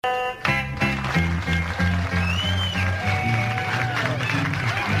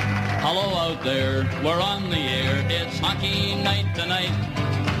Hello out there, we're on the air. It's hockey night tonight.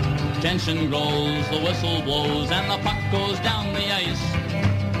 Tension grows, the whistle blows, and the puck goes down the ice.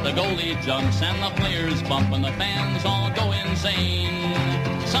 The goalie jumps and the players bump and the fans all go insane.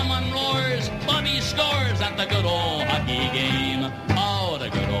 Someone roars, Bobby scores at the good old hockey game. Oh, the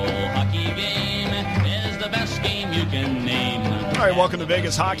good old hockey game is the best game you can name. All right, welcome to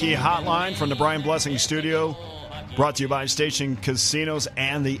Vegas Hockey Hotline from the Brian Blessing Studio. Brought to you by Station Casinos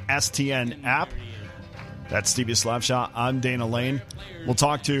and the STN app. That's Stevie Slapshot. I'm Dana Lane. We'll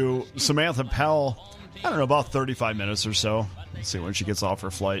talk to Samantha Pell, I don't know, about 35 minutes or so. Let's see when she gets off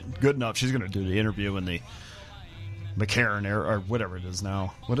her flight. Good enough. She's going to do the interview in the McCarran or whatever it is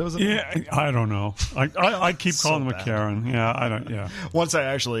now. What is it? Yeah, I don't know. I keep calling So McCarran. Yeah, I don't. Yeah. Once I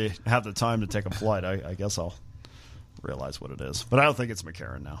actually have the time to take a flight, I guess I'll realize what it is. But I don't think it's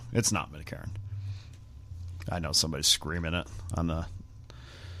McCarran now. It's not McCarran. I know somebody's screaming it on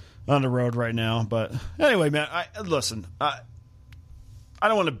the road right now. But anyway, man, listen. I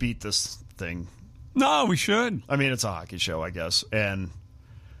don't want to beat this thing. No, we should. I mean, it's a hockey show, I guess, and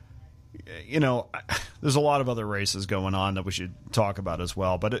you know, there's a lot of other races going on that we should talk about as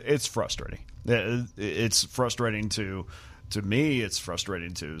well. But it's frustrating. It's frustrating to me. It's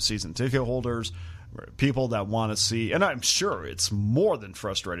frustrating to season ticket holders, people that want to see, and I'm sure it's more than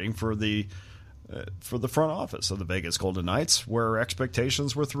frustrating for the front office of the Vegas Golden Knights, where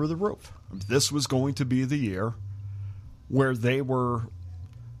expectations were through the roof. This was going to be the year where they were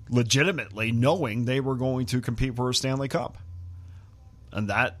legitimately knowing they were going to compete for a Stanley Cup. And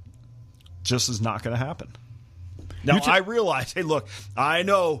that just is not going to happen. Now, I realize, hey, look, I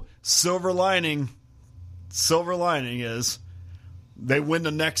know silver lining is they win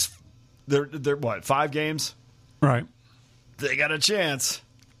the next, they're what, 5 games? Right. They got a chance.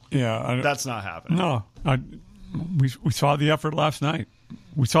 Yeah. That's not happening. No. We saw the effort last night.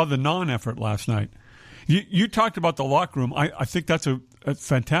 We saw the non-effort last night. You talked about the locker room. I think that's a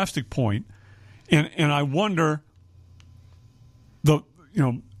fantastic point. And I wonder,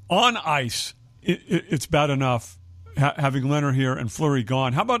 on ice, it's bad enough having Leonard here and Fleury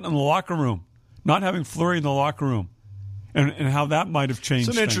gone. How about in the locker room? Not having Fleury in the locker room and how that might have changed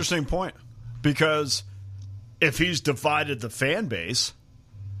It's an things. interesting point, because if he's divided the fan base,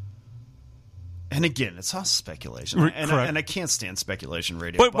 and again, it's all speculation, and I can't stand speculation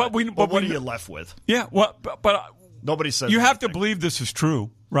radio. But what are you left with? Yeah, well, but nobody says you have anything. to believe this is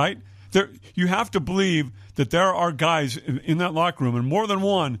true, right? You have to believe that there are guys in that locker room, and more than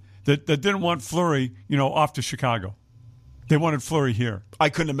one, that didn't want Fleury, off to Chicago. They wanted Fleury here. I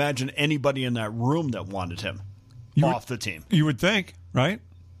couldn't imagine anybody in that room that wanted him off the team. You would think, right?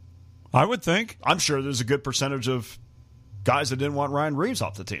 I would think. I'm sure there's a good percentage of guys that didn't want Ryan Reeves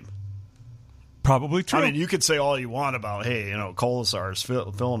off the team. Probably true. I mean, you could say all you want about, hey, Colasar is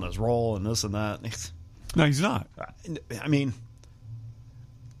filling his role and this and that. No, he's not. I mean,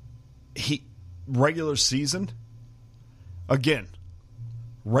 regular season, again,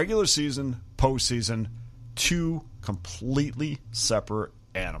 regular season, postseason, 2 completely separate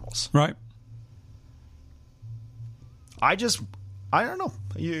animals. Right. I don't know.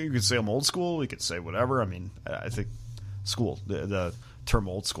 You could say I'm old school. You could say whatever. I mean, I think the term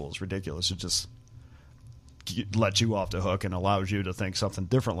old school is ridiculous. It just lets you off the hook and allows you to think something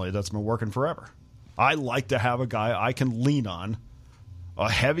differently that's been working forever. I like to have a guy I can lean on, a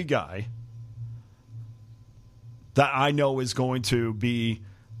heavy guy that I know is going to be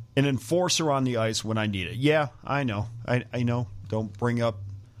an enforcer on the ice when I need it. Yeah, I know. I know. Don't bring up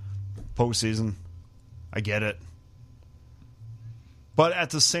postseason. I get it. But at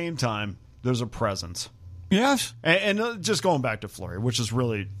the same time, there's a presence. Yes. And just going back to Fleury, which is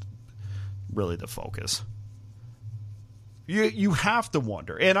really, really the focus. You have to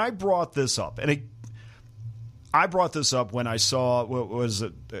wonder. And I brought this up. And I brought this up when I saw, what was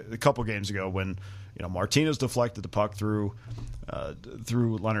it, a couple games ago, when Martinez deflected the puck through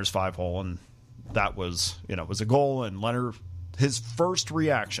Leonard's 5-hole, and that was was a goal. And Leonard, his first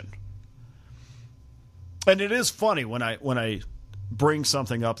reaction. And it is funny when I bring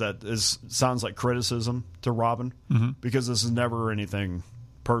something up that sounds like criticism to Robin, because this is never anything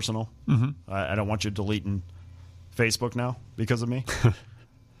personal. I don't want you deleting Facebook now because of me.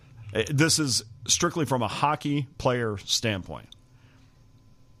 This is strictly from a hockey player standpoint.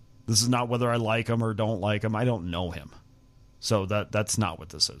 This is not whether I like him or don't like him. I don't know him. So that's not what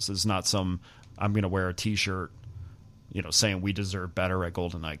this is. It's not some, I'm going to wear a T-shirt, saying we deserve better at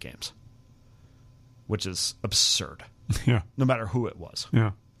Golden Knight games, which is absurd. Yeah. No matter who it was.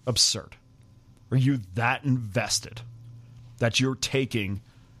 Yeah. Absurd. Are you that invested that you're taking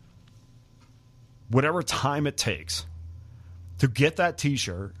whatever time it takes to get that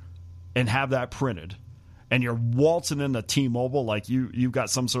T-shirt and have that printed, and you're waltzing into T-Mobile like you've got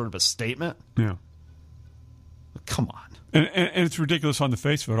some sort of a statement. Yeah. Come on. And it's ridiculous on the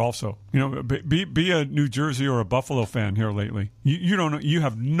face of it also. Be a New Jersey or a Buffalo fan here lately. You don't know, you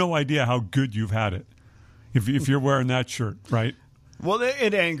have no idea how good you've had it if you're wearing that shirt, right? Well,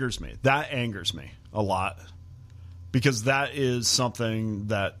 it angers me. That angers me a lot because that is something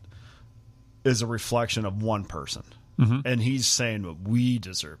that is a reflection of one person. Mm-hmm. And he's saying that we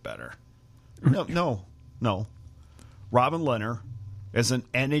deserve better. No. Robin Lehner is an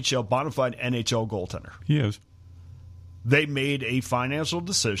bona fide NHL goaltender. He is. They made a financial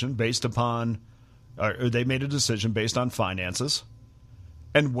decision based on finances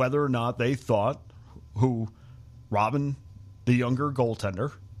and whether or not they thought Robin, the younger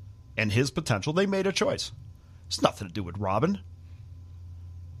goaltender, and his potential, they made a choice. It's nothing to do with Robin.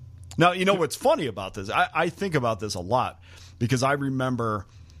 Now, you know what's funny about this? I think about this a lot because I remember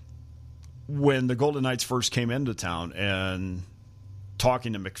when the Golden Knights first came into town and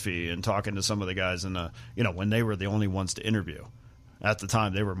talking to McPhee and talking to some of the guys when they were the only ones to interview. At the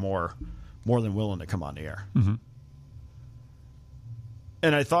time, they were more than willing to come on the air. Mm-hmm.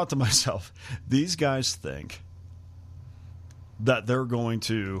 And I thought to myself, these guys think that they're going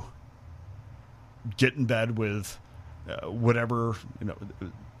to get in bed with whatever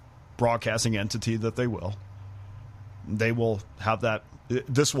broadcasting entity that they will. They will have that.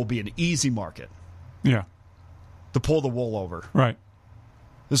 This will be an easy market. Yeah. To pull the wool over. Right.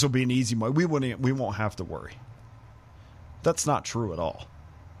 This will be an easy market. We won't have to worry. That's not true at all.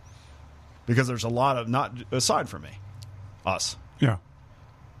 Because there's a lot of, not aside from me, us. Yeah.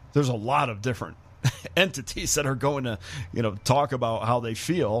 There's a lot of different entities that are going to, talk about how they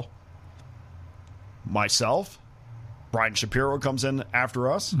feel. Myself, Brian Shapiro comes in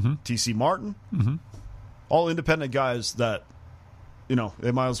after us, mm-hmm. TC Martin, mm-hmm. all independent guys that,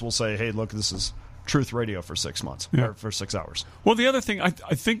 they might as well say, hey, look, this is Truth Radio for 6 months, or for 6 hours. Well, the other thing, I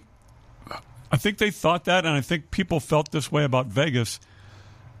think they thought that, and I think people felt this way about Vegas.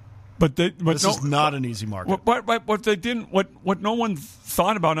 But this is not an easy market. What they didn't, what no one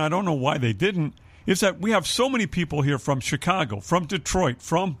thought about, and I don't know why they didn't, is that we have so many people here from Chicago, from Detroit,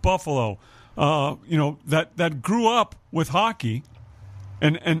 from Buffalo, that grew up with hockey,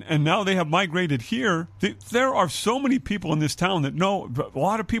 and now they have migrated here. There are so many people in this town that know, a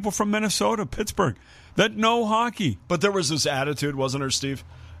lot of people from Minnesota, Pittsburgh, that know hockey. But there was this attitude, wasn't there, Steve?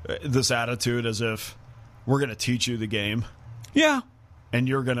 This attitude as if we're going to teach you the game. Yeah. And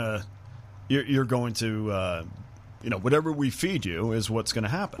you're going to, whatever we feed you is what's going to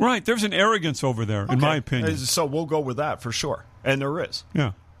happen. Right. There's an arrogance over there, in my opinion. So we'll go with that for sure. And there is.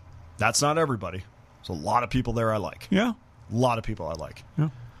 Yeah. That's not everybody. There's a lot of people there I like. Yeah. A lot of people I like. Yeah.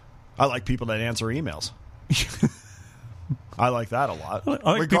 I like people that answer emails. I like that a lot. I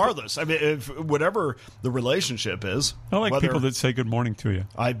like regardless. I mean, if whatever the relationship is. I like people that say good morning to you.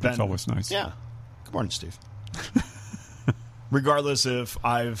 That's always nice. Yeah. Good morning, Steve. Regardless if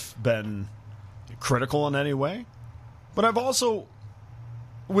I've been critical in any way. But I've also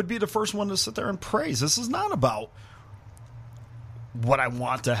would be the first one to sit there and praise. This is not about what I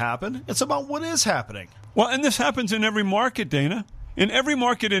want to happen. It's about what is happening. Well, and this happens in every market, Dana. In every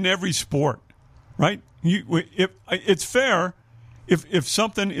market, in every sport, right? It's fair if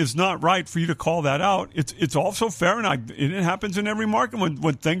something is not right for you to call that out. It's also fair, and it happens in every market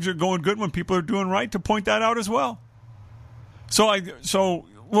when things are going good, when people are doing right, to point that out as well. So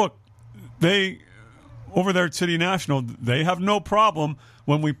look, they over there at City National, they have no problem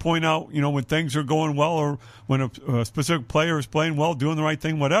when we point out, when things are going well or when a specific player is playing well, doing the right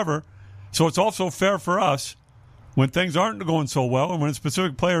thing, whatever. So it's also fair for us when things aren't going so well and when a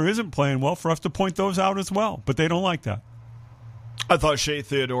specific player isn't playing well for us to point those out as well. But they don't like that. I thought Shea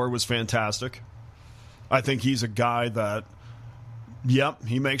Theodore was fantastic. I think he's a guy that,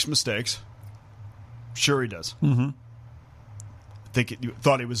 he makes mistakes. Sure he does. Mm-hmm.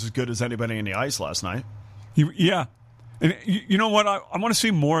 Thought he was as good as anybody on the ice last night. Yeah. And you know what? I want to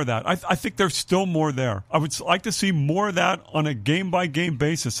see more of that. I think there's still more there. I would like to see more of that on a game-by-game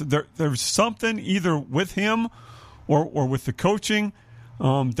basis. There's something either with him or with the coaching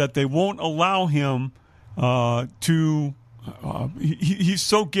that they won't allow him to he's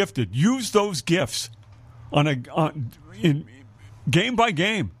so gifted. Use those gifts in game by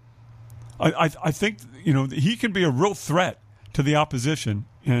game. I think he can be a real threat to the opposition,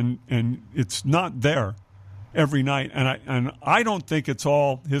 and it's not there every night, and I don't think it's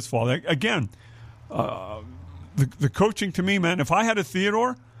all his fault. Again, the coaching to me, man, if I had a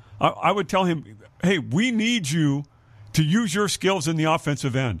Theodore, I would tell him, hey, we need you to use your skills in the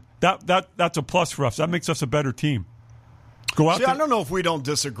offensive end. That's a plus for us. That makes us a better team. Go out See, I don't know if we don't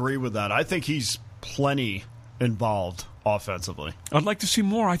disagree with that. I think he's plenty involved offensively. I'd like to see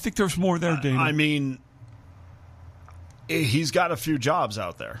more. I think there's more there, Dana. I mean, he's got a few jobs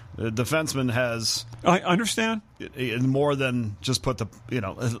out there. The defenseman has. I understand. More than just put the,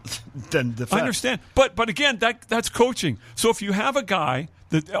 than defense. I understand. But again, that's coaching. So if you have a guy,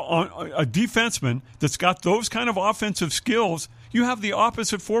 a defenseman that's got those kind of offensive skills, you have the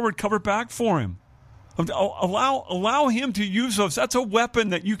opposite forward cover back for him. Allow him to use those. That's a weapon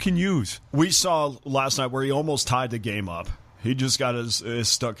that you can use. We saw last night where he almost tied the game up. He just got his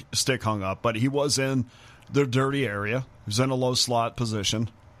stick hung up, but he was in the dirty area. He was in a low slot position.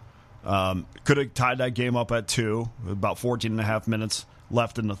 Could have tied that game up at 2, about 14 and a half minutes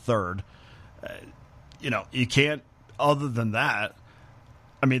left in the third. You can't, other than that,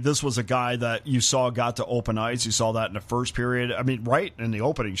 I mean, this was a guy that you saw got to open ice. You saw that in the first period. I mean, right in the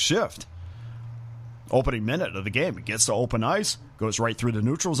opening shift. Opening minute of the game. He gets to open ice, goes right through the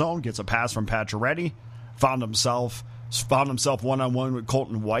neutral zone, gets a pass from Pacioretty, found himself one-on-one with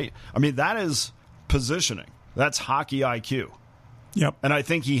Colton White. I mean, that is positioning. That's hockey IQ. Yep. And I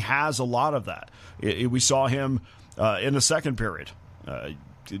think he has a lot of that. We saw him in the second period.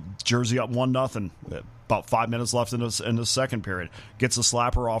 Jersey up 1-0. About 5 minutes left in the second period. Gets a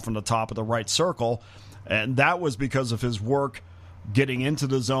slapper off from the top of the right circle. And that was because of his work getting into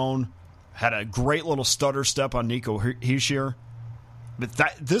the zone. Had a great little stutter step on Nico Hischier. But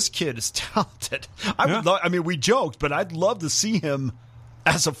this kid is talented. We joked, but I'd love to see him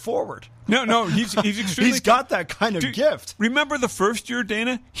as a forward. No, he's extremely. He's got that kind of gift. Remember the first year,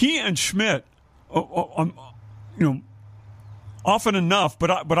 Dana? He and Schmidt, often enough,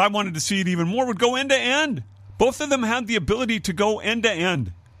 but I wanted to see it even more, would go end to end. Both of them had the ability to go end to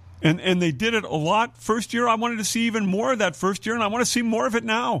end. And they did it a lot first year. I wanted to see even more of that first year, and I want to see more of it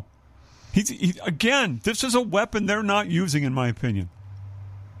now. Again, this is a weapon they're not using, in my opinion.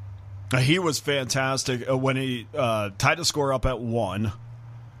 He was fantastic when he tied the score up at 1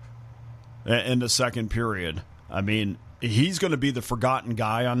 in the second period. I mean, he's going to be the forgotten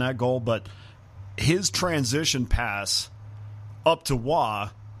guy on that goal, but his transition pass up to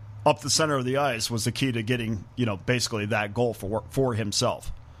Waugh, up the center of the ice, was the key to getting, basically that goal for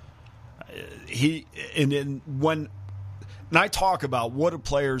himself. And I talk about what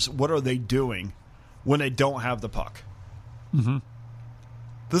are they doing when they don't have the puck? Mm-hmm.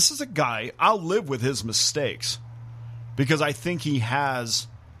 This is a guy, I'll live with his mistakes because I think he has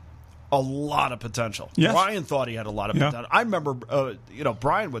a lot of potential. Yes. Brian thought he had a lot of potential. I remember,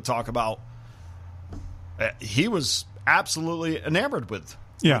 Brian would talk about he was absolutely enamored with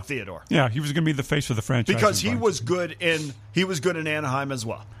Theodore. Yeah, he was going to be the face of the franchise. Because he was good in Anaheim as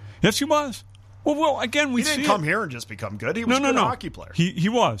well. Yes, he was. Well, again, he didn't come here and just become good. He was a good hockey player. He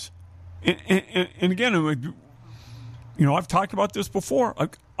was. And again, I've talked about this before.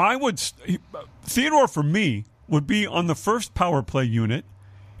 Theodore, for me, would be on the first power play unit,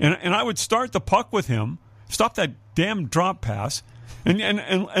 and I would start the puck with him, stop that damn drop pass,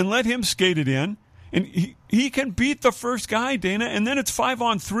 and let him skate it in. And he can beat the first guy, Dana, and then it's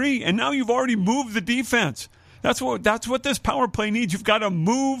 5-on-3, and now you've already moved the defense. That's what this power play needs. You've got to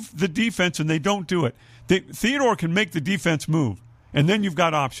move the defense, and they don't do it. Theodore can make the defense move, and then you've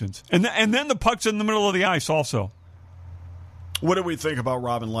got options. And then the puck's in the middle of the ice also. What did we think about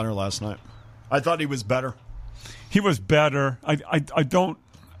Robin Lehner last night? I thought he was better. He was better. I don't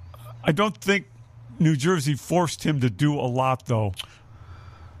think New Jersey forced him to do a lot, though.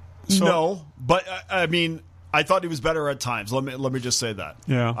 No, but I mean, I thought he was better at times. Let me just say that.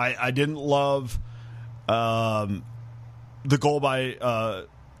 Yeah, I didn't love the goal by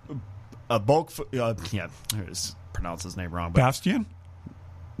Bulk. Pronounce his name wrong. But, Bastian?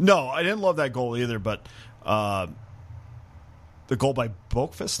 No, I didn't love that goal either. But the goal by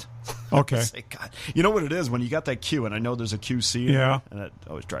Boakfist. Okay. God. You know what it is when you got that Q, and I know there's a QC. Yeah. And it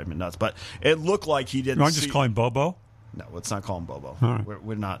always drives me nuts. But it looked like he didn't. You want to just call him Bobo? No, let's not call him Bobo. Right.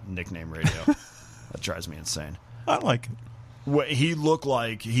 We're not nickname radio. That drives me insane. I like it. He looked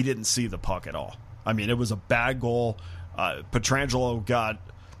like he didn't see the puck at all. I mean, it was a bad goal. Pietrangelo got,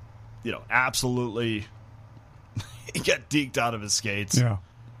 absolutely, he got deked out of his skates. Yeah.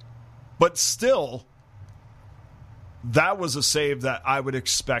 But still, that was a save that I would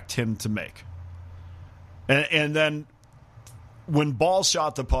expect him to make. And then when Ball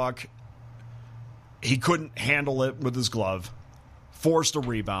shot the puck, he couldn't handle it with his glove, forced a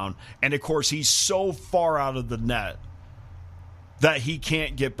rebound, and of course he's so far out of the net that he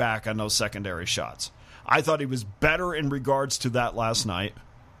can't get back on those secondary shots. I thought he was better in regards to that last night.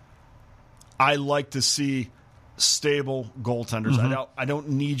 I like to see stable goaltenders. Mm-hmm. I don't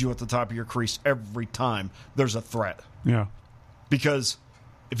need you at the top of your crease every time there's a threat. Yeah. Because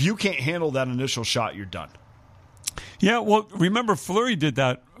if you can't handle that initial shot, you're done. Yeah, well, remember Fleury did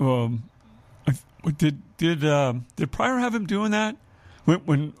that. Did Pryor have him doing that?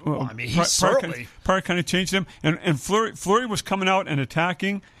 When Pryor kind of changed him, and Fleury was coming out and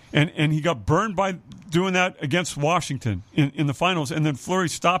attacking, and he got burned by doing that against Washington in the finals, and then Fleury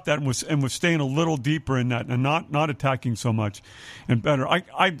stopped that and was staying a little deeper in that and not attacking so much and better.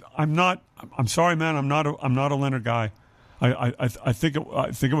 I'm sorry, man. I'm not a Leonard guy. I think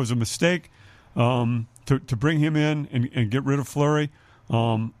it was a mistake to bring him in and get rid of Fleury.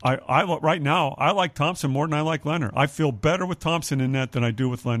 Right now, I like Thompson more than I like Leonard. I feel better with Thompson in net than I do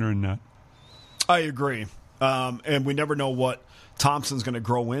with Leonard in net. I agree. And we never know what Thompson's going to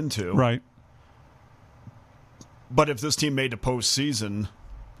grow into. Right. But if this team made the postseason,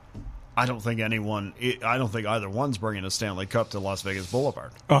 I don't think either one's bringing a Stanley Cup to Las Vegas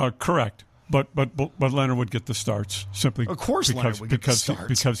Boulevard. Correct. But Leonard would get the starts simply. Of course, Leonard would get the starts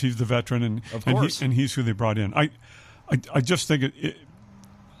because he's the veteran and he's who they brought in. I just think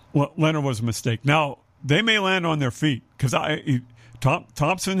Leonard was a mistake. Now they may land on their feet because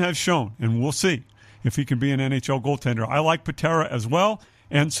Thompson has shown, and we'll see if he can be an NHL goaltender. I like Patera as well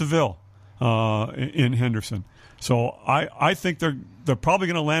and Seville in Henderson. So I think they're probably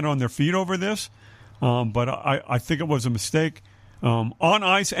going to land on their feet over this. But I think it was a mistake on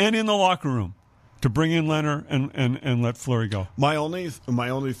ice and in the locker room to bring in Leonard and let Fleury go. My only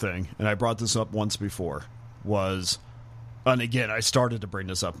thing, and I brought this up once before, was, and again, I started to bring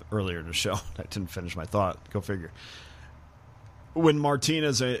this up earlier in the show. I didn't finish my thought. Go figure. When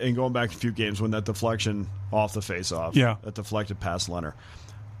Martinez, and going back a few games, when that deflection off the faceoff, that deflected past Leonard,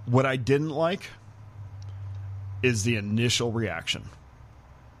 what I didn't like is the initial reaction.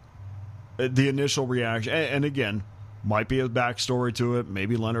 The initial reaction, and again, might be a backstory to it.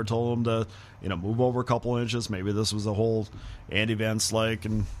 Maybe Leonard told him to, move over a couple inches. Maybe this was the whole Andy Van Slyke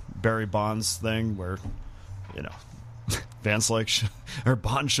and Barry Bonds thing where, Van Slyke or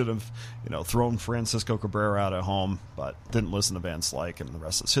Bonds should have, thrown Francisco Cabrera out at home, but didn't listen to Van Slyke, and the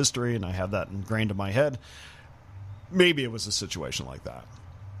rest is history, and I have that ingrained in my head. Maybe it was a situation like that.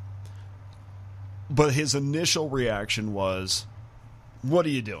 But his initial reaction was, what are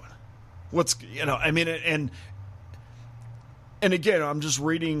you doing? And again, I'm just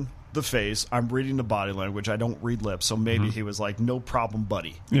reading the face. I'm reading the body language. I don't read lips, so maybe he was like, no problem,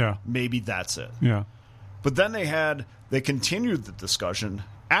 buddy. Yeah. Maybe that's it. Yeah. But then they continued the discussion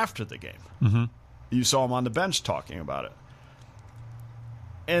after the game. Mm-hmm. You saw him on the bench talking about it.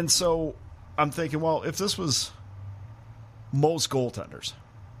 And so I'm thinking, well, if this was most goaltenders,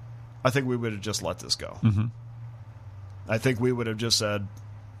 I think we would have just let this go. Mm-hmm. I think we would have just said,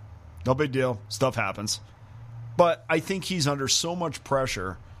 no big deal, stuff happens. But I think he's under so much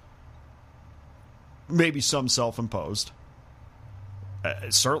pressure, maybe some self-imposed,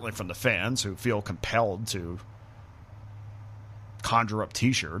 certainly from the fans who feel compelled to conjure up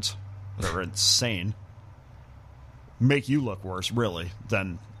T-shirts that are insane, make you look worse, really,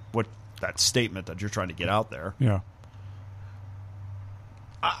 than what that statement that you're trying to get out there. Yeah.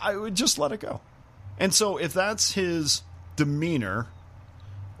 I would just let it go. And so if that's his demeanor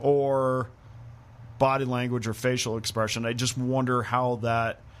or body language or facial expression, I just wonder how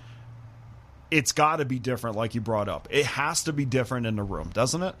that... It's got to be different, like you brought up. It has to be different in the room,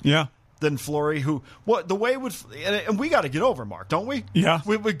 doesn't it? Yeah. Than Fleury, the way would... And we got to get over Mark, don't we? Yeah.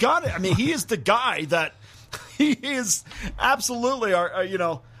 We got it. I mean, he is the guy that... He is absolutely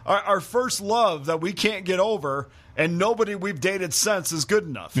our first love that we can't get over, and nobody we've dated since is good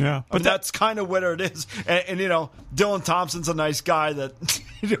enough. Yeah, but that's kind of what it is. And Dylan Thompson's a nice guy that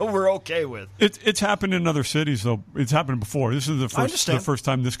we're okay with. It's happened in other cities, though. It's happened before. This is the first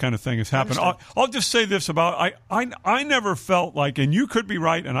time this kind of thing has happened. I'll just say this about I never felt like, and you could be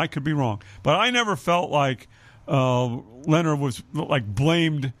right and I could be wrong, but I never felt like Leonard was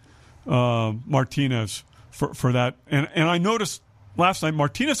blamed Martinez for that. And I noticed last night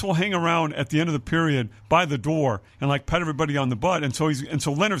Martinez will hang around at the end of the period by the door and pet everybody on the butt, and so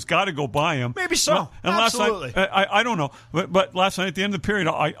Leonard's got to go by him. Maybe so. And absolutely. Last night, I don't know, but last night at the end of the period,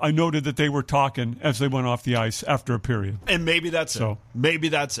 I noted that they were talking as they went off the ice after a period. And maybe that's it. Maybe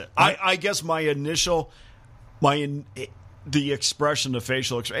that's it. I guess the expression, the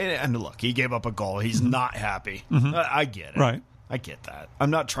facial expression, and look, he gave up a goal. He's not happy. Mm-hmm. I get it. Right. I get that.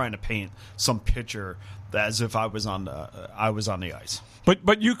 I'm not trying to paint some picture as if I was on the ice.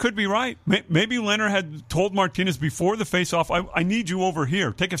 But you could be right. Maybe Leonard had told Martinez before the face-off, I need you over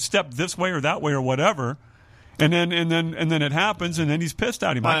here. Take a step this way or that way or whatever. And then it happens, and then he's pissed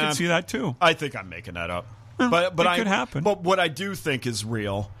at him. I can see that too. I think I'm making that up. But it could happen. But what I do think is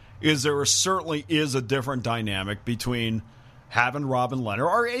real is there certainly is a different dynamic between having Robin Leonard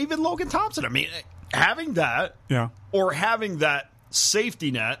or even Logan Thompson. I mean, having that or having that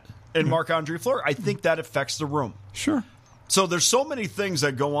safety net in Marc-Andre Fleury, I think that affects the room. Sure. So there's so many things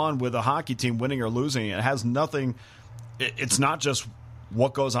that go on with a hockey team winning or losing. It has nothing. It's not just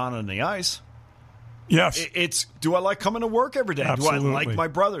what goes on the ice. Yes. It's, do I like coming to work every day? Absolutely. Do I like my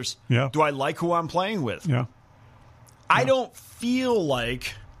brothers? Yeah. Do I like who I'm playing with? Yeah. I don't feel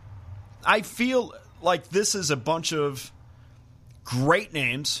like. I feel like this is a bunch of great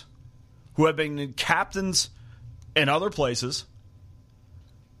names who have been captains in other places,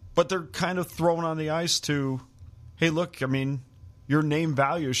 but they're kind of thrown on the ice to, hey, look, I mean, your name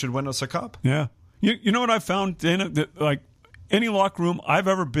value should win us a cup. Yeah. You know what I found, Dana? That, like, any locker room I've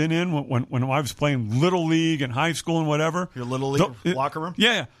ever been in when I was playing Little League and high school and whatever. Your Little League locker room?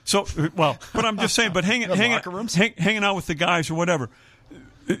 Yeah. So, well, but I'm just saying, but hanging out with the guys or whatever,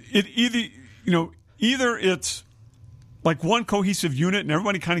 it either it's like one cohesive unit and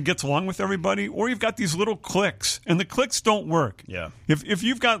everybody kind of gets along with everybody, or you've got these little cliques, and the cliques don't work. Yeah. If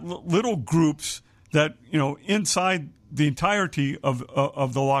you've got little groups that, inside the entirety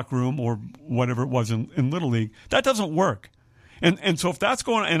of the locker room or whatever it was in Little League, that doesn't work. And so if that's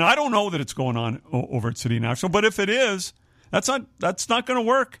going on, and I don't know that it's going on over at City National, but if it is, that's not going to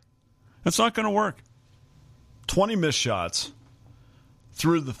work. That's not going to work. 20 missed shots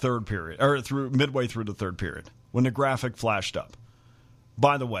through the third period, or midway through the third period, when the graphic flashed up.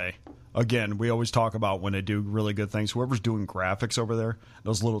 By the way, again, we always talk about when they do really good things. Whoever's doing graphics over there,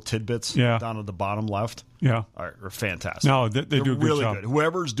 those little tidbits down at the bottom left, are fantastic. No, they do a good really job. Good.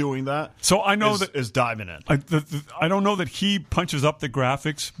 Whoever's doing that, so I know is diving in. I don't know that he punches up the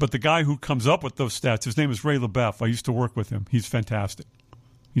graphics, but the guy who comes up with those stats, his name is Ray LeBeff. I used to work with him. He's fantastic.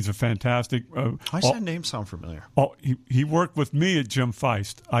 He's a fantastic. Why does that name sound familiar? Oh, he worked with me at Jim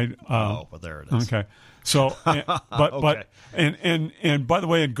Feist. Well, there it is. Okay. So, but and by the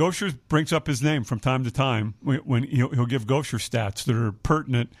way, and Gosher brings up his name from time to time when he'll give Gosher stats that are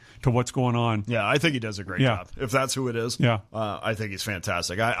pertinent to what's going on. Yeah, I think he does a great job. If that's who it is, I think he's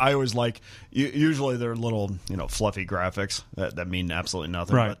fantastic. I always like. Usually they're little fluffy graphics that mean absolutely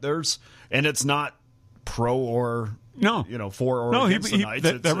nothing. Right. But and it's not pro or for or against the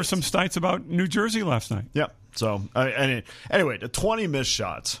Knights. There were some stats about New Jersey last night. Yeah. So anyway, the 20 missed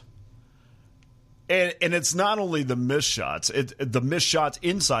shots. And it's not only the missed shots, the missed shots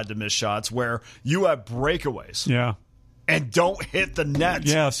inside the missed shots where you have breakaways. Yeah. And don't hit the net.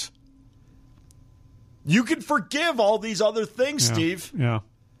 Yes. You can forgive all these other things, Steve. Yeah.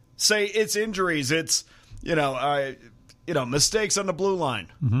 Say it's injuries, it's mistakes on the blue line.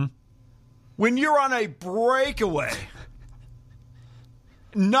 Mm-hmm. When you're on a breakaway,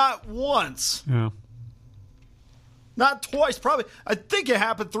 not once. Yeah. Not twice, probably. I think it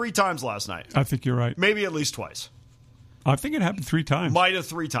happened 3 times last night. I think you're right. Maybe at least twice. I think it happened 3 times. Might have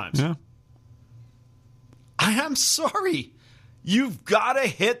 3 times. Yeah. I am sorry. You've got to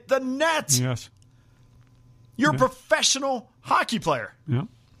hit the net. Yes. You're a professional hockey player. Yeah.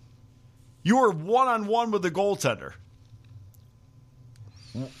 You are one-on-one with the goaltender.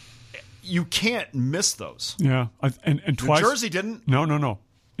 You can't miss those. Yeah. And twice. New Jersey didn't. No.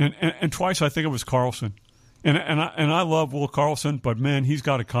 And twice I think it was Carlson. And I love Will Carlson, but man, he's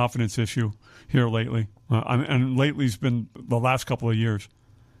got a confidence issue here lately. And lately's been the last couple of years.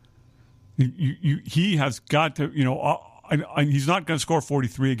 He has got to, he's not going to score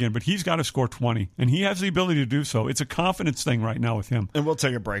 43 again, but he's got to score 20, and he has the ability to do so. It's a confidence thing right now with him. And we'll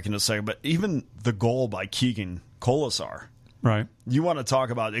take a break in a second, but even the goal by Keegan Colasar, right? You want to talk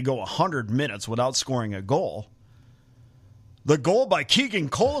about they go 100 minutes without scoring a goal. The goal by Keegan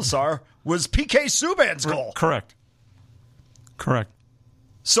Colasar was PK Subban's goal. Correct.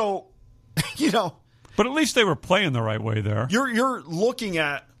 So, but at least they were playing the right way there. You're looking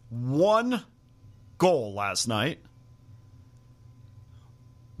at one goal last night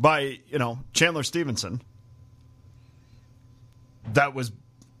by, Chandler Stevenson. That was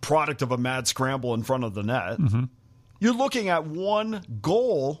product of a mad scramble in front of the net. Mm-hmm. You're looking at one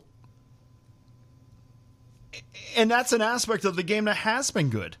goal, and that's an aspect of the game that has been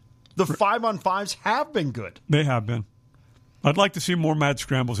good. The 5-on-5s have been good. They have been. I'd like to see more mad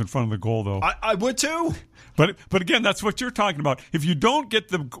scrambles in front of the goal, though. I would too. But again, that's what you're talking about. If you don't get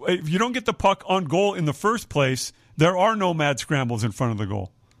the puck on goal in the first place, there are no mad scrambles in front of the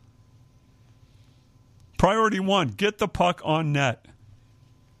goal. Priority 1: get the puck on net.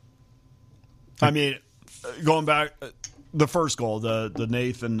 I mean, going back, the first goal, the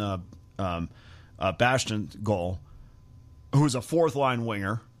Nathan Bastian goal, who's a fourth-line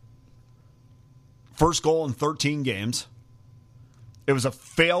winger. First goal in 13 games. It was a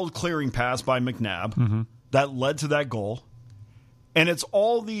failed clearing pass by McNabb that led to that goal. And it's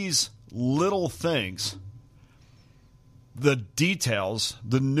all these little things, the details,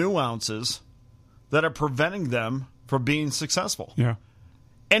 the nuances that are preventing them from being successful. Yeah.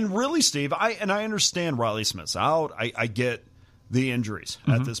 And really, Steve, I understand Riley Smith's out. I get the injuries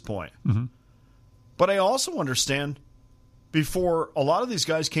at this point. Mm-hmm. But I also understand before a lot of these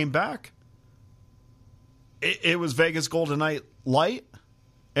guys came back, it was Vegas Golden Knight light,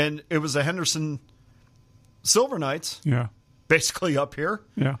 and it was the Henderson Silver Knights, Yeah. basically up here.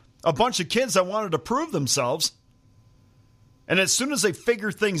 Yeah. A bunch of kids that wanted to prove themselves. And as soon as they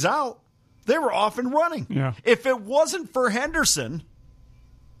figured things out, they were off and running. Yeah. If it wasn't for Henderson,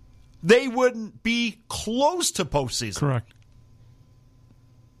 they wouldn't be close to postseason. Correct.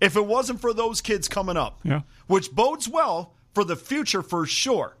 If it wasn't for those kids coming up. Yeah. Which bodes well for the future for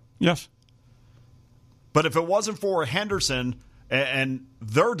sure. Yes. But if it wasn't for Henderson and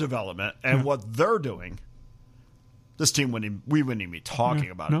their development and what they're doing, this team we wouldn't even be talking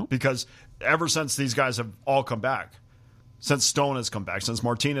about it. Because ever since these guys have all come back, since Stone has come back, since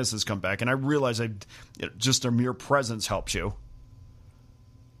Martinez has come back, and I realize just their mere presence helps you.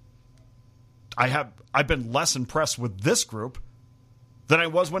 I've been less impressed with this group than I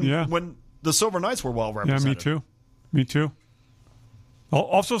was when the Silver Knights were well represented. Yeah, me too.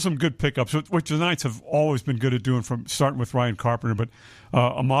 Also, some good pickups, which the Knights have always been good at doing, from starting with Ryan Carpenter. But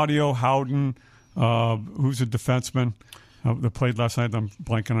Amadio Howden, who's a defenseman that played last night, I'm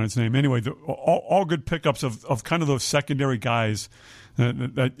blanking on his name. Anyway, all good pickups of kind of those secondary guys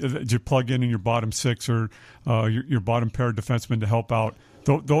that you plug in your bottom six or your bottom pair of defensemen to help out.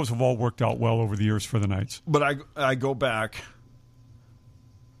 Those have all worked out well over the years for the Knights. But I go back.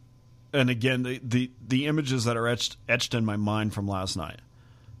 And again, the images that are etched in my mind from last night.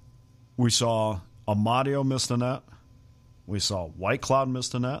 We saw Amadio miss the net. We saw Whitecloud miss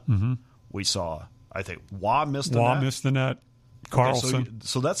the net. Mm-hmm. We saw, I think, Waugh miss the net. Waugh missed the net. Carlson. Okay,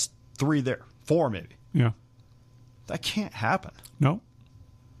 so that's 3 there. 4 maybe. Yeah. That can't happen. No.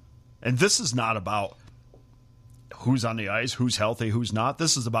 And this is not about who's on the ice, who's healthy, who's not.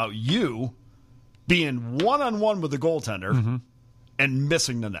 This is about you being one-on-one with the goaltender and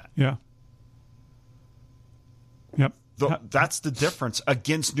missing the net. Yeah. Yep. That's the difference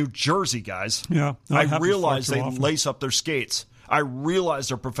against New Jersey, guys. Yeah. I realize they lace up their skates. I realize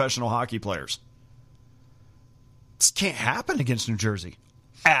they're professional hockey players. This can't happen against New Jersey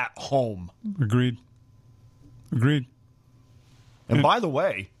at home. Agreed. And by the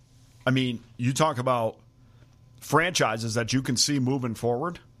way, I mean, you talk about franchises that you can see moving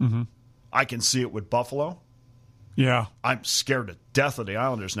forward. Mm-hmm. I can see it with Buffalo. Yeah. I'm scared to death of the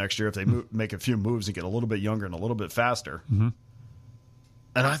Islanders next year if they make a few moves and get a little bit younger and a little bit faster. Mm-hmm.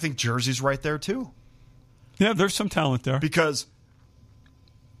 And I think Jersey's right there, too. Yeah, there's some talent there. Because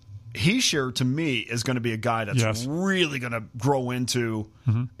Hischier, to me, is going to be a guy that's really going to grow into,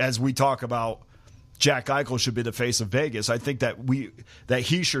 as we talk about Jack Eichel should be the face of Vegas. I think that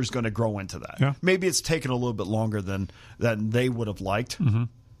Hischier is going to grow into that. Yeah. Maybe it's taken a little bit longer than they would have liked. Mm-hmm.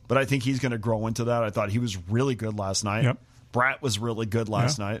 But I think he's going to grow into that. I thought he was really good last night. Yep. Bratt was really good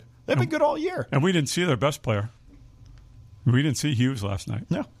last night. They've been good all year. And we didn't see their best player. We didn't see Hughes last night.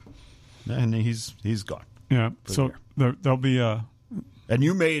 No. And he's gone. Yeah. So there'll be a... And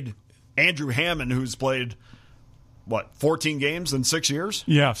you made Andrew Hammond, who's played, 14 games in 6 years?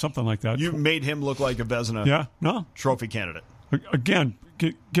 Yeah, something like that. You made him look like a Vezina trophy candidate. Again,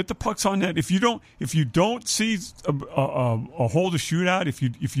 get the pucks on net. If you don't see a hole to shoot at, if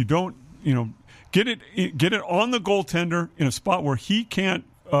you don't get it on the goaltender in a spot where he can't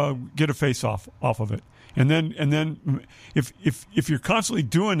get a face off of it, and then if you're constantly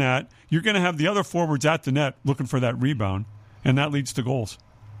doing that, you're going to have the other forwards at the net looking for that rebound, and that leads to goals.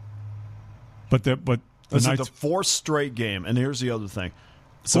 But the fourth straight game, and here's the other thing.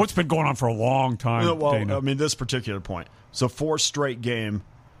 So it's been going on for a long time. Well, Dana. I mean, this particular point. So fourth straight game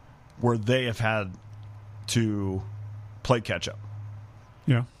where they have had to play catch up.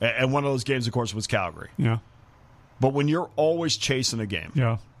 Yeah. And one of those games, of course, was Calgary. Yeah. But when you're always chasing a game,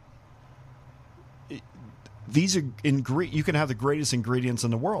 these are you can have the greatest ingredients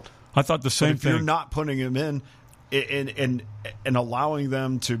in the world. I thought the same if thing. You're not putting them in and allowing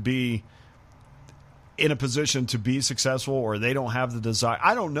them to be in a position to be successful, or they don't have the desire.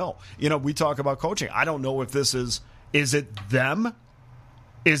 I don't know. We talk about coaching. I don't know if this is it them?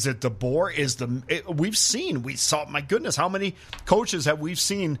 Is it DeBoer? We saw, my goodness, how many coaches have we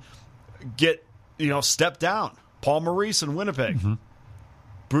seen get, step down? Paul Maurice in Winnipeg. Mm-hmm.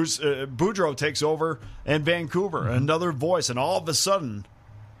 Bruce Boudreau takes over in Vancouver. Mm-hmm. Another voice, and all of a sudden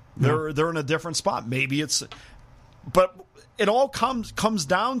they're in a different spot. Maybe but it all comes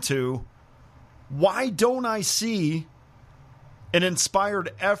down to, why don't I see an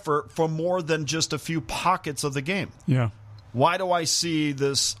inspired effort for more than just a few pockets of the game? Yeah. Why do I see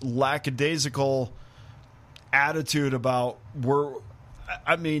this lackadaisical attitude about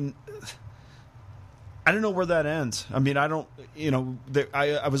I don't know where that ends. I mean, I don't,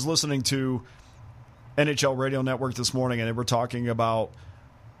 I was listening to NHL Radio Network this morning, and they were talking about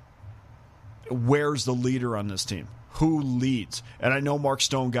where's the leader on this team? Who leads? And I know Mark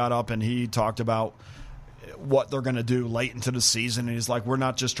Stone got up and he talked about what they're going to do late into the season. And he's like, we're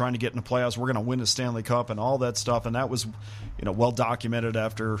not just trying to get in the playoffs. We're going to win the Stanley Cup and all that stuff. And that was, well documented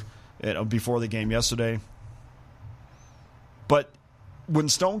after, before the game yesterday. But when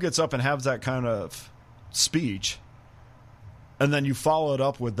Stone gets up and has that kind of speech, and then you follow it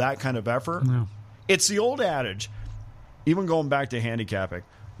up with that kind of effort, it's the old adage, even going back to handicapping,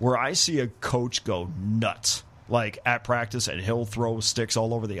 where I see a coach go nuts, like at practice, and he'll throw sticks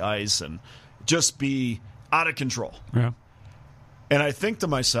all over the ice and just be out of control. Yeah. And I think to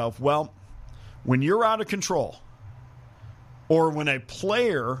myself, well, when you're out of control, or when a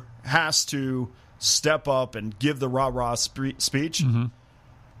player has to step up and give the rah-rah speech, and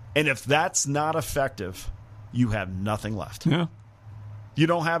if that's not effective, you have nothing left. Yeah. You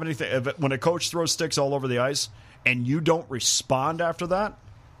don't have anything. When a coach throws sticks all over the ice and you don't respond after that,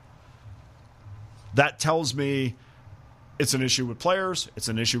 that tells me it's an issue with players. It's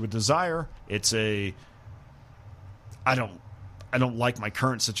an issue with desire. It's I don't like my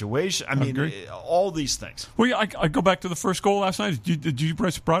current situation. I mean, all these things. Well, I go back to the first goal last night. You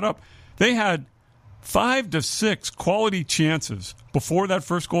brought up, they had 5 to 6 quality chances before that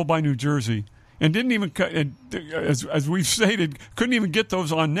first goal by New Jersey, and didn't even, as we've stated, couldn't even get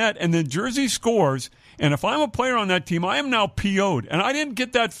those on net. And then Jersey scores, and if I'm a player on that team, I am now PO'd. And I didn't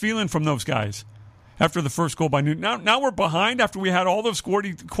get that feeling from those guys after the first goal by New. Now we're behind after we had all those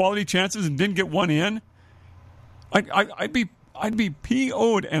quality chances and didn't get one in. I'd be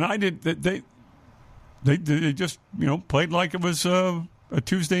PO'd, and I did. They just played like it was a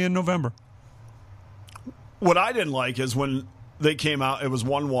Tuesday in November. What I didn't like is when they came out, it was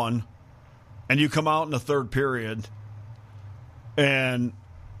 1-1, and you come out in the third period, and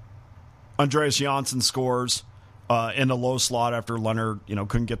Andreas Janssen scores in the low slot after Leonard,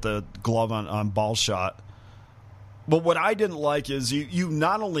 couldn't get the glove on ball shot. But what I didn't like is you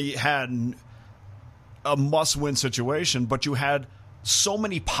not only had a must-win situation, but you had so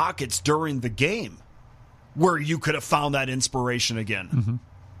many pockets during the game where you could have found that inspiration again. Mm-hmm.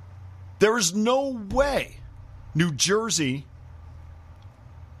 There is no way New Jersey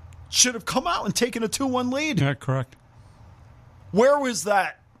should have come out and taken a 2-1 lead. Yeah, correct. Where was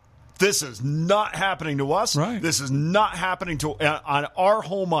that? This is not happening to us. Right. This is not happening on our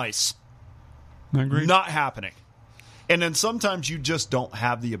home ice. I agree. Not happening. And then sometimes you just don't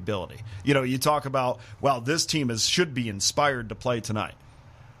have the ability. You talk about, well, this team should be inspired to play tonight.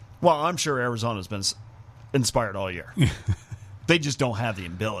 Well, I'm sure Arizona's been inspired all year. They just don't have the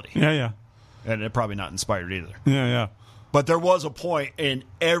ability. Yeah. And they're probably not inspired either. Yeah. But there was a point in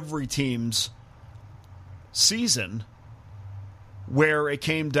every team's season where it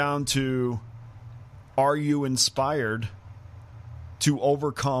came down to, are you inspired to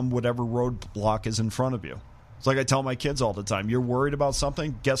overcome whatever roadblock is in front of you? It's like I tell my kids all the time, you're worried about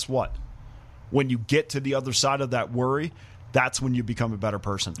something, guess what? When you get to the other side of that worry, that's when you become a better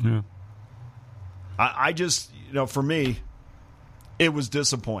person. Yeah. I just, for me, it was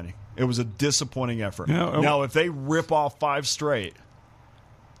disappointing. It was a disappointing effort. Yeah, now, if they rip off 5 straight,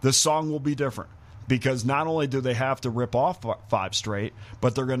 the song will be different. Because not only do they have to rip off 5 straight,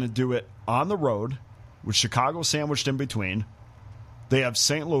 but they're going to do it on the road with Chicago sandwiched in between. They have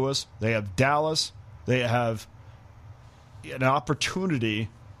St. Louis. They have Dallas. They have an opportunity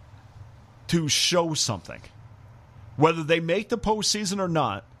to show something. Whether they make the postseason or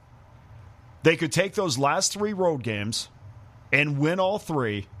not, they could take those last 3 road games and win all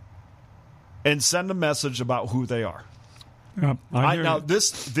 3 and send a message about who they are. Yeah, now,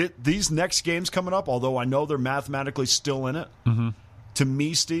 these next games coming up, although I know they're mathematically still in it, to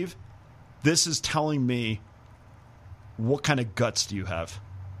me, Steve, this is telling me what kind of guts do you have?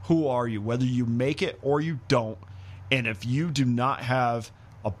 Who are you? Whether you make it or you don't. And if you do not have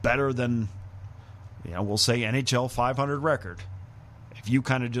a better than, we'll say NHL 500 record, if you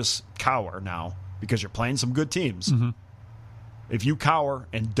kind of just cower now because you're playing some good teams, if you cower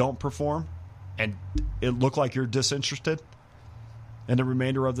and don't perform and it look like you're disinterested in the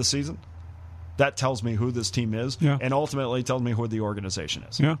remainder of the season, that tells me who this team is, and ultimately tells me who the organization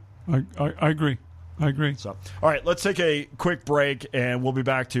is. Yeah, I agree. I agree. So, all right, let's take a quick break, and we'll be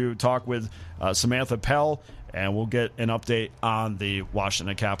back to talk with Samantha Pell, and we'll get an update on the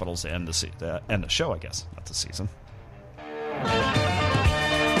Washington Capitals and the show, I guess, not the season.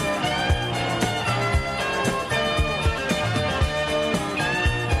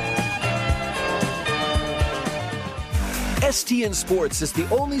 STN Sports is the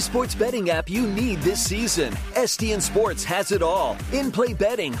only sports betting app you need this season. STN Sports has it all. In-play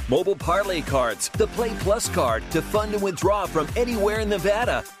betting, mobile parlay cards, the Play Plus card to fund and withdraw from anywhere in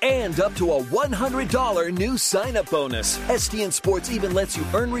Nevada, and up to a $100 new sign-up bonus. STN Sports even lets you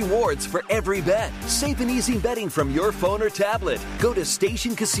earn rewards for every bet. Safe and easy betting from your phone or tablet. Go to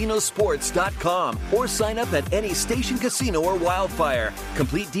stationcasinosports.com or sign up at any Station Casino or Wildfire.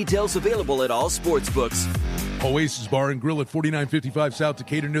 Complete details available at all sportsbooks. Oasis Bar and Grill at 4955 South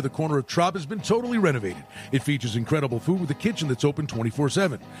Decatur near the corner of Trop has been totally renovated. It features incredible food with a kitchen that's open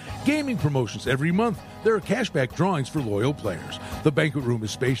 24/7. Gaming promotions every month. There are cashback drawings for loyal players. The banquet room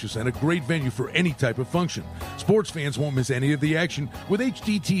is spacious and a great venue for any type of function. Sports fans won't miss any of the action with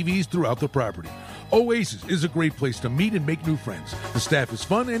HD TVs throughout the property. Oasis is a great place to meet and make new friends. The staff is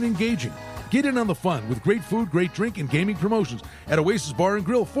fun and engaging. Get in on the fun with great food, great drink, and gaming promotions at Oasis Bar and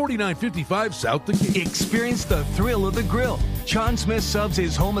Grill, 4955 South Decatur. Experience the thrill of the grill. John Smith Subs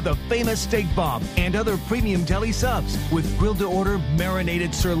is home of the famous steak bomb and other premium deli subs with grilled-to-order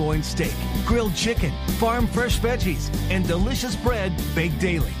marinated sirloin steak, grilled chicken, farm fresh veggies, and delicious bread baked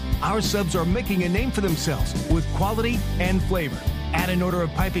daily. Our subs are making a name for themselves with quality and flavor. Add an order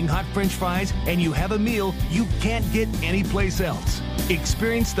of piping hot French fries, and you have a meal you can't get anyplace else.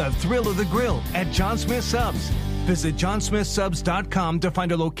 Experience the thrill of the grill at John Smith Subs. Visit johnsmithsubs.com to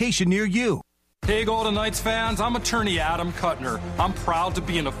find a location near you. Hey Golden Knights fans, I'm attorney Adam Kuttner. I'm proud to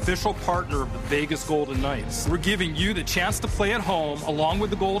be an official partner of the Vegas Golden Knights. We're giving you the chance to play at home along with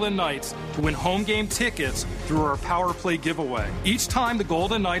the Golden Knights to win home game tickets through our Power Play giveaway. Each time the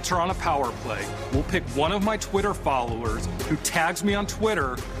Golden Knights are on a Power Play, we'll pick one of my Twitter followers who tags me on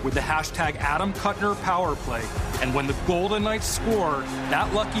Twitter with the hashtag Adam Kuttner Power Play. And when the Golden Knights score,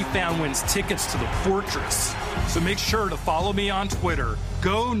 that lucky fan wins tickets to the Fortress. So make sure to follow me on Twitter.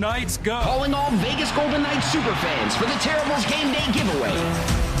 Go Knights, go! Calling all Vegas Golden Knights superfans for the Terribles Game Day giveaway.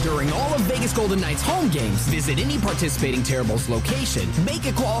 During all of Vegas Golden Knights home games, visit any participating Terribles location, make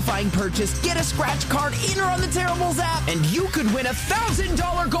a qualifying purchase, get a scratch card in or on the Terribles app, and you could win a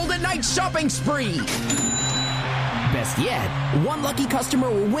 $1,000 Golden Knights shopping spree. Best yet, one lucky customer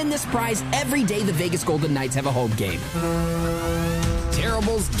will win this prize every day the Vegas Golden Knights have a home game.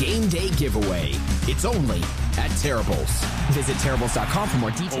 Terribles Game Day Giveaway. It's only at Terribles. Visit Terribles.com for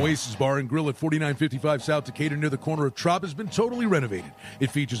more details. Oasis Bar and Grill at 4955 South Decatur near the corner of Trop has been totally renovated.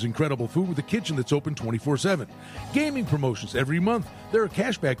 It features incredible food with a kitchen that's open 24/7. Gaming promotions every month. There are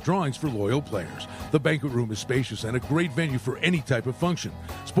cashback drawings for loyal players. The banquet room is spacious and a great venue for any type of function.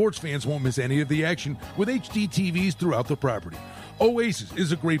 Sports fans won't miss any of the action with HD TVs throughout the property. Oasis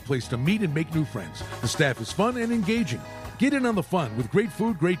is a great place to meet and make new friends. The staff is fun and engaging. Get in on the fun with great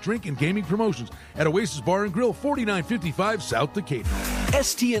food, great drink, and gaming promotions at Oasis Bar and Grill, 4955 South Decatur.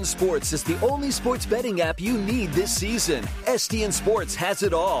 STN Sports is the only sports betting app you need this season. STN Sports has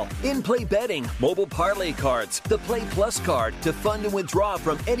it all. In-play betting, mobile parlay cards, the Play Plus card to fund and withdraw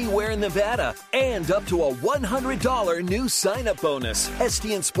from anywhere in Nevada, and up to a $100 new sign-up bonus.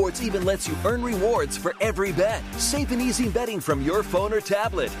 STN Sports even lets you earn rewards for every bet. Safe and easy betting from your phone or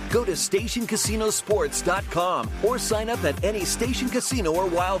tablet. Go to stationcasinosports.com or sign up at any Station Casino or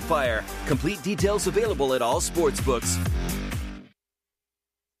Wildfire. Complete details available at all sportsbooks.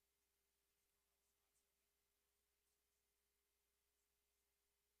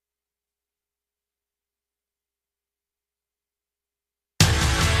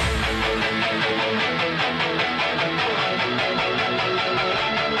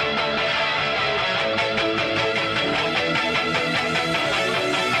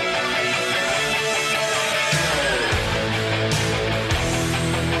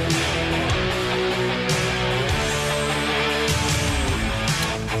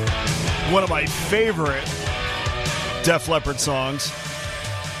 One of my favorite Def Leppard songs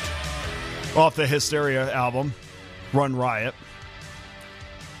off the Hysteria album, Run Riot.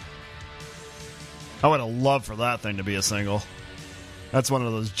 I would have loved for that thing to be a single. That's one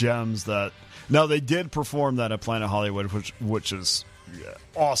of those gems that... Now, they did perform that at Planet Hollywood, which is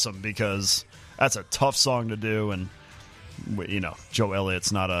awesome because that's a tough song to do, and you know, Joe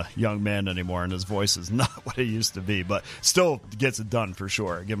Elliott's not a young man anymore, and his voice is not what it used to be, but still gets it done for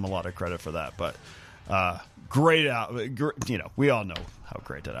sure. I give him a lot of credit for that. But great album. You know, we all know how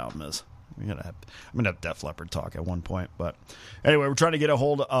great that album is. I'm gonna have Def Leppard talk at one point. But anyway, we're trying to get a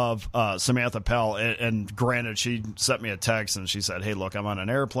hold of Samantha Pell, and granted, she sent me a text and she said, "Hey, look, I'm on an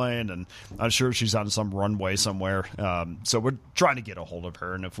airplane, and I'm sure she's on some runway somewhere." So we're trying to get a hold of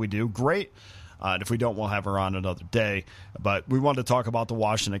her, and if we do, great. And if we don't, we'll have her on another day. But we wanted to talk about the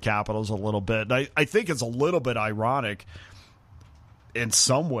Washington Capitals a little bit. And I think it's a little bit ironic in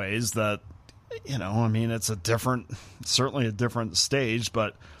some ways that, it's certainly a different stage,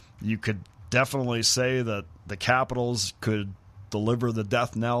 but you could definitely say that the Capitals could deliver the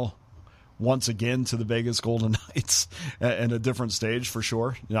death knell once again to the Vegas Golden Knights in a different stage for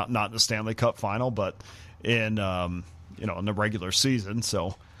sure. Not in the Stanley Cup final, but in in the regular season.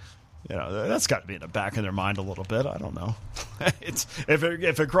 So, that's got to be in the back of their mind a little bit. I don't know.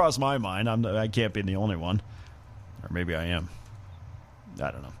 If it crossed my mind, I can't be the only one, or maybe I am. I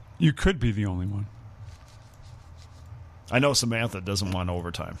don't know. You could be the only one. I know Samantha doesn't want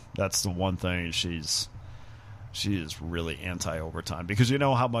overtime. That's the one thing. She is really anti-overtime, because you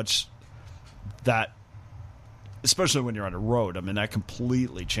know how much that, especially when you're on the road, that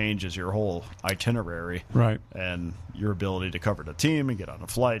completely changes your whole itinerary. Right. And your ability to cover the team and get on a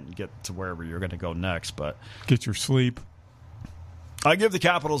flight and get to wherever you're going to go next. But get your sleep. I give the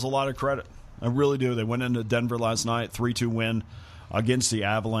Capitals a lot of credit. I really do. They went into Denver last night, 3-2 win against the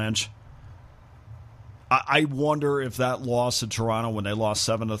Avalanche. I wonder if that loss to Toronto when they lost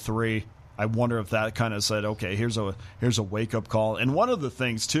 7-3, I wonder if that kind of said, okay, here's a wake-up call. And one of the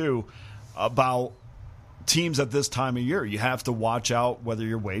things, too, about teams at this time of year, you have to watch out whether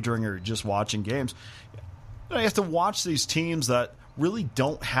you're wagering or just watching games. You have to watch these teams that really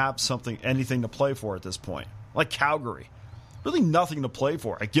don't have anything to play for at this point, like Calgary. Really nothing to play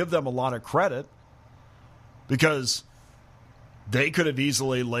for. I give them a lot of credit because they could have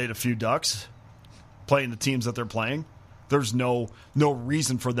easily laid a few ducks playing the teams that they're playing. There's no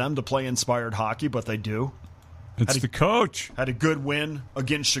reason for them to play inspired hockey, but they do. It's the coach. Had a good win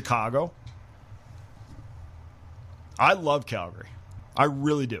against Chicago. I love Calgary. I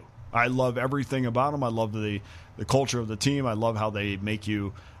really do. I love everything about them. I love the culture of the team. I love how they make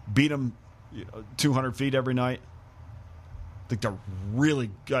you beat them 200 feet every night. I think they're really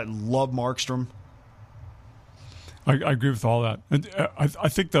good. I love Markstrom. I agree with all that. And I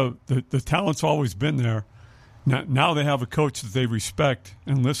think the talent's always been there. Now they have a coach that they respect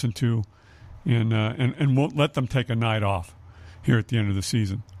and listen to, and won't let them take a night off here at the end of the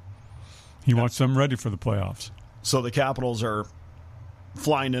season. He wants them ready for the playoffs. So the Capitals are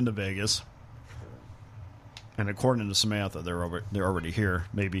flying into Vegas, and according to Samantha, they're already here.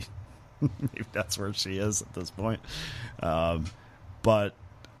 Maybe that's where she is at this point. But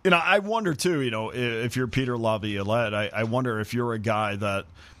I wonder too. If you're Peter Laviolette, I wonder if you're a guy that,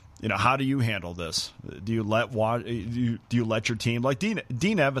 how do you handle this? Do you let your team, like Dean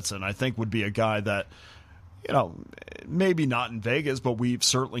Evason? I think would be a guy that, maybe not in Vegas, but we've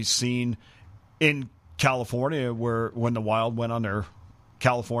certainly seen in California when the Wild went on their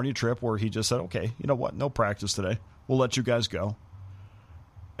California trip, where he just said, okay, you know what, no practice today, we'll let you guys go.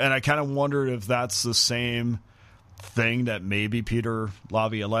 And I kind of wondered if that's the same thing that maybe Peter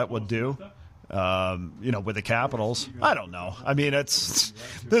Laviolette would do, with the Capitals. I don't know. This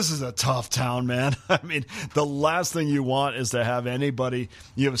is a tough town, man. The last thing you want is to have anybody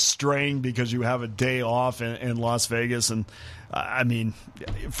you have straying because you have a day off in Las Vegas. And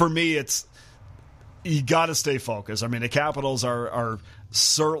for me, it's, you got to stay focused. The Capitals are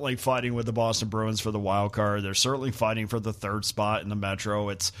certainly fighting with the Boston Bruins for the wild card. They're certainly fighting for the third spot in the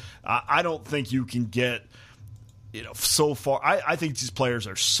Metro. I don't think you can get, so far. I think these players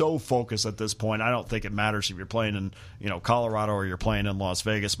are so focused at this point. I don't think it matters if you're playing in, Colorado or you're playing in Las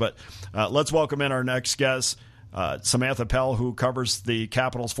Vegas. But let's welcome in our next guest, Samantha Pell, who covers the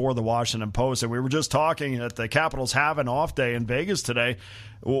Capitals for the Washington Post. And we were just talking that the Capitals have an off day in Vegas today.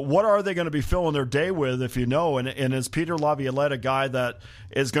 What are they going to be filling their day with, if you know? And is Peter Laviolette a guy that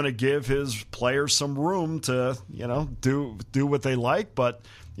is going to give his players some room to, do what they like, but,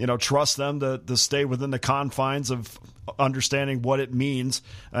 trust them to stay within the confines of understanding what it means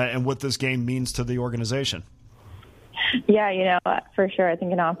and what this game means to the organization? Yeah, for sure. I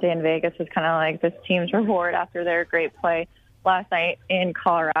think an off day in Vegas is kind of like this team's reward after their great play last night in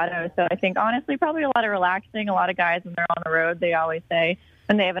Colorado. So I think, honestly, probably a lot of relaxing. A lot of guys, when they're on the road, they always say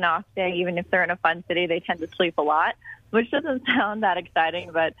when they have an off day, even if they're in a fun city, they tend to sleep a lot, which doesn't sound that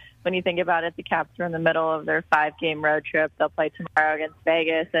exciting. But when you think about it, the Caps are in the middle of their 5-game road trip. They'll play tomorrow against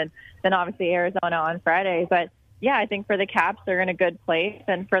Vegas and then obviously Arizona on Friday. But yeah, I think for the Caps, they're in a good place,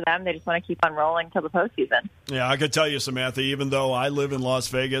 and for them, they just want to keep on rolling till the postseason. Yeah, I could tell you, Samantha, even though I live in Las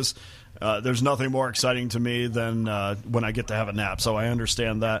Vegas, there's nothing more exciting to me than when I get to have a nap, so I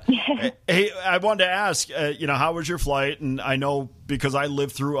understand that. Hey, I wanted to ask, how was your flight? And I know because I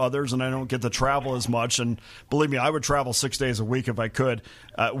live through others and I don't get to travel as much, and believe me, I would travel 6 days a week if I could.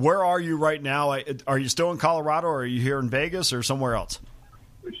 Where are you right now? Are you still in Colorado, or are you here in Vegas, or somewhere else?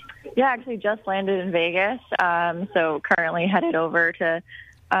 Yeah, actually just landed in Vegas, so currently headed over to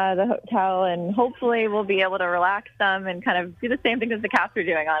the hotel, and hopefully we'll be able to relax some and kind of do the same thing as the Caps are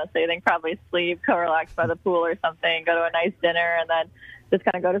doing, honestly. I think probably sleep, go relax by the pool or something, go to a nice dinner, and then just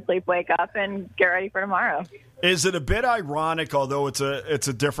kind of go to sleep, wake up, and get ready for tomorrow. Is it a bit ironic, although it's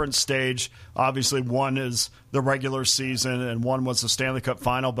a different stage? Obviously, one is the regular season and one was the Stanley Cup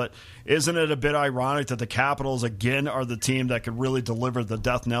final, but isn't it a bit ironic that the Capitals, again, are the team that could really deliver the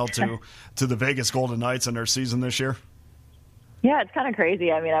death knell to the Vegas Golden Knights in their season this year? Yeah, it's kind of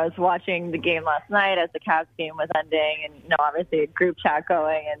crazy. I mean, I was watching the game last night as the Caps game was ending, and, obviously a group chat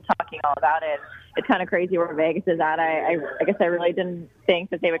going and talking all about it. It's kind of crazy where Vegas is at. I guess I really didn't think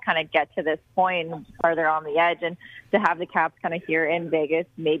that they would kind of get to this point farther on the edge, and to have the Caps kind of here in Vegas,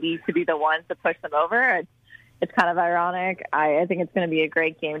 maybe to be the ones to push them over. It's kind of ironic. I think it's going to be a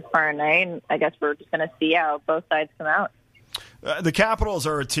great game tomorrow night, and I guess we're just going to see how both sides come out. The Capitals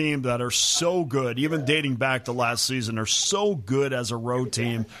are a team that are so good, even dating back to last season, are so good as a road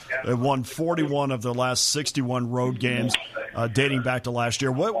team. They've won 41 of their last 61 road games dating back to last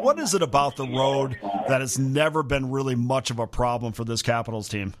year. What is it about the road that has never been really much of a problem for this Capitals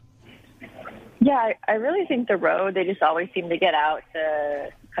team? Yeah, I really think the road, they just always seem to get out to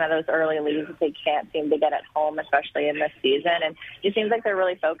kind of those early leads that they can't seem to get at home, especially in this season. And it seems like they're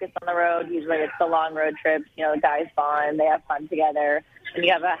really focused on the road. Usually it's the long road trips, guys bond, they have fun together. When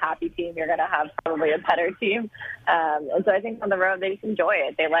you have a happy team, you're going to have probably a better team. And so I think on the road, they just enjoy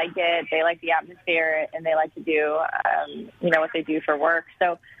it. They like it. They like the atmosphere, and they like to do, what they do for work.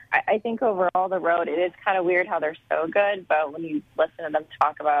 So I think overall the road, it is kind of weird how they're so good, but when you listen to them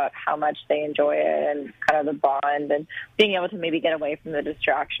talk about how much they enjoy it and kind of the bond and being able to maybe get away from the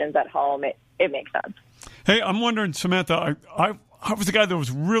distractions at home, it makes sense. Hey, I'm wondering, Samantha, I was the guy that was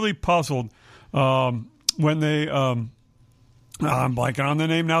really puzzled when they I'm blanking on the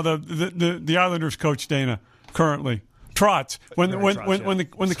name now, the Islanders coach Dana currently. Trotz. When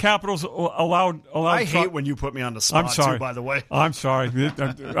the Capitals allowed I hate when you put me on the spot. I'm sorry. Too, by the way. I'm sorry.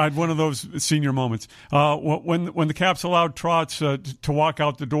 I had one of those senior moments. When the Caps allowed Trotz to walk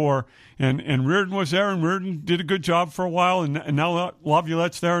out the door, and Reardon was there, and Reardon did a good job for a while, and now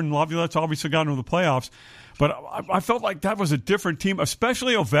Laviolette's there, and Laviolette's obviously got into the playoffs. But I felt like that was a different team,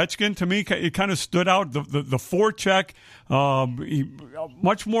 especially Ovechkin. To me, it kind of stood out. The forecheck,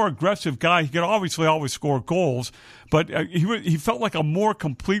 much more aggressive guy. He could obviously always score goals, but he felt like a more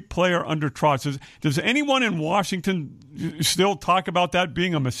complete player under Trotz. Does anyone in Washington still talk about that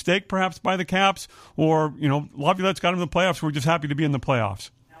being a mistake, perhaps, by the Caps? Or, Laviolette's got him in the playoffs. We're just happy to be in the playoffs.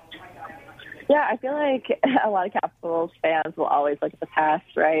 Yeah, I feel like a lot of Capitals fans will always look at the past,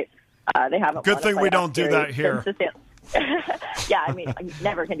 right? They haven't. Good thing we don't do that here. Yeah, I mean, you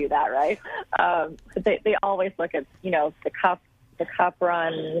never can do that, right? But they always look at the cup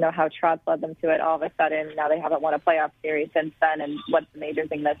run, how Trotz led them to it. All of a sudden, now they haven't won a playoff series since then. And what's the major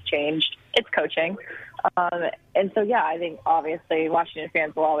thing that's changed? It's coaching. And so, yeah, I think obviously Washington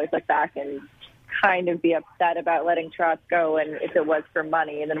fans will always look back and kind of be upset about letting Trotz go, and if it was for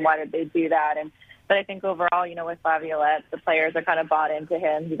money, and then why did they do that? But I think overall, with Laviolette, the players are kind of bought into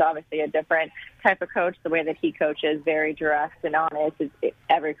him. He's obviously a different type of coach. The way that he coaches, very direct and honest.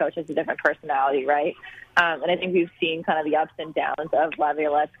 Every coach has a different personality, right? And I think we've seen kind of the ups and downs of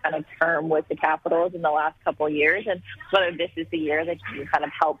Laviolette's kind of term with the Capitals in the last couple of years. And whether this is the year that can kind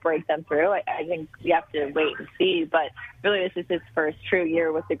of help break them through, I think we have to wait and see. But really, this is his first true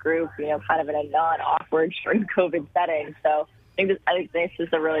year with the group, kind of in a non-awkward during COVID setting. So I think this is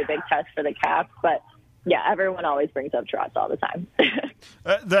a really big test for the Caps, but yeah, everyone always brings up Trotz all the time.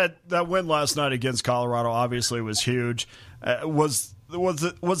 That win last night against Colorado obviously was huge. Was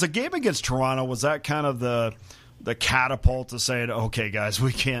a game against Toronto? Was that kind of the catapult to saying, okay, guys,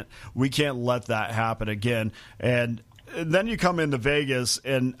 we can't let that happen again? And then you come into Vegas,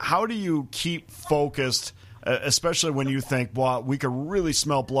 and how do you keep focused? Especially when you think, well, we could really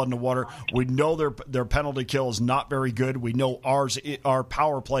smell blood in the water. We know their penalty kill is not very good. We know our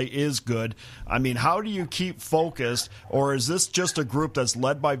power play is good. I mean, how do you keep focused, or is this just a group that's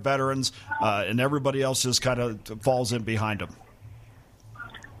led by veterans and everybody else just kind of falls in behind them?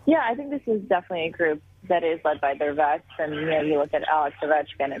 Yeah, I think this is definitely a group that is led by their vets. And, you look at Alex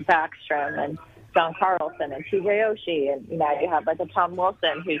Ovechkin and Backstrom, and John Carlson and TJ Oshie, and now you have like a Tom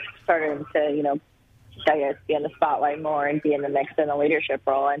Wilson who's starting to, I guess, be in the spotlight more and be in the mix in a leadership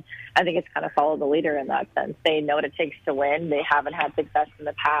role. And I think it's kind of follow the leader in that sense. They know what it takes to win. They haven't had success in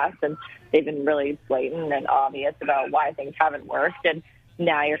the past, and they've been really blatant and obvious about why things haven't worked. And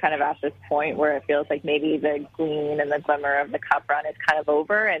now you're kind of at this point where it feels like maybe the gleam and the glimmer of the cup run is kind of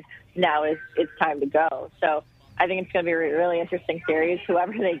over, and now it's time to go. So I think it's going to be a really interesting series.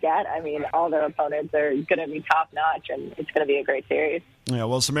 Whoever they get, I mean, all their opponents are going to be top-notch, and it's going to be a great series. Yeah,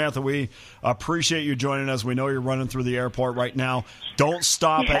 well, Samantha, we appreciate you joining us. We know you're running through the airport right now. Don't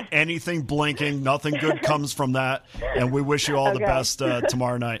stop at anything blinking. Nothing good comes from that, and we wish you all the best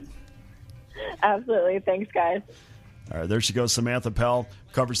tomorrow night. Absolutely. Thanks, guys. All right, there she goes, Samantha Pell,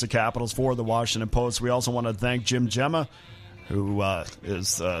 covers the Capitals for the Washington Post. We also want to thank Jim Gemma, who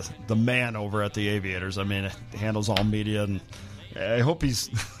is the man over at the Aviators. I mean, handles all media, and I hope he's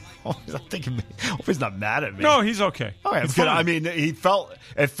I hope he's not mad at me. No, he's okay. Okay, good. I mean, it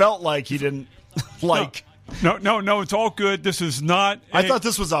felt like he didn't like. No, it's all good. This is not. I thought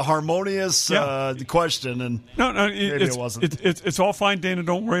this was a harmonious question, and no, maybe it wasn't. It's all fine, Dana.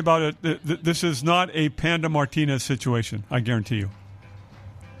 Don't worry about it. This is not a Panda Martinez situation. I guarantee you.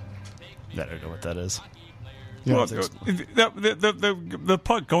 I don't know what that is. Well, the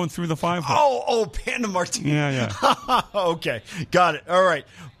puck going through the 5-hole. Oh, Panda Martinez. Yeah. Okay, got it. All right.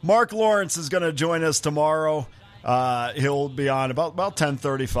 Mark Lawrence is going to join us tomorrow. He'll be on about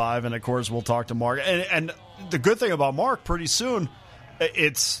 10:35, and of course we'll talk to Mark. And the good thing about Mark, pretty soon,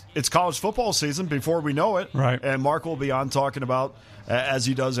 it's college football season before we know it. Right. And Mark will be on talking about, as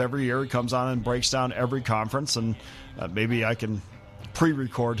he does every year, he comes on and breaks down every conference, and maybe I can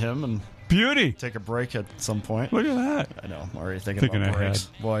pre-record him and beauty take a break at some point. Look at that. I know. I'm already thinking about breaks.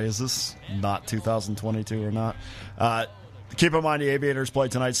 Ahead. Boy, is this not 2022 or not? Keep in mind the Aviators play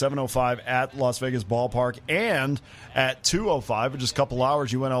tonight, 7:05 at Las Vegas Ballpark, and at 2:05, in just a couple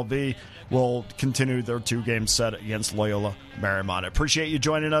hours, UNLV will continue their 2-game set against Loyola Marymount. Appreciate you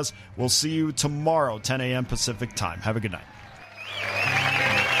joining us. We'll see you tomorrow, 10 a.m. Pacific time. Have a good night.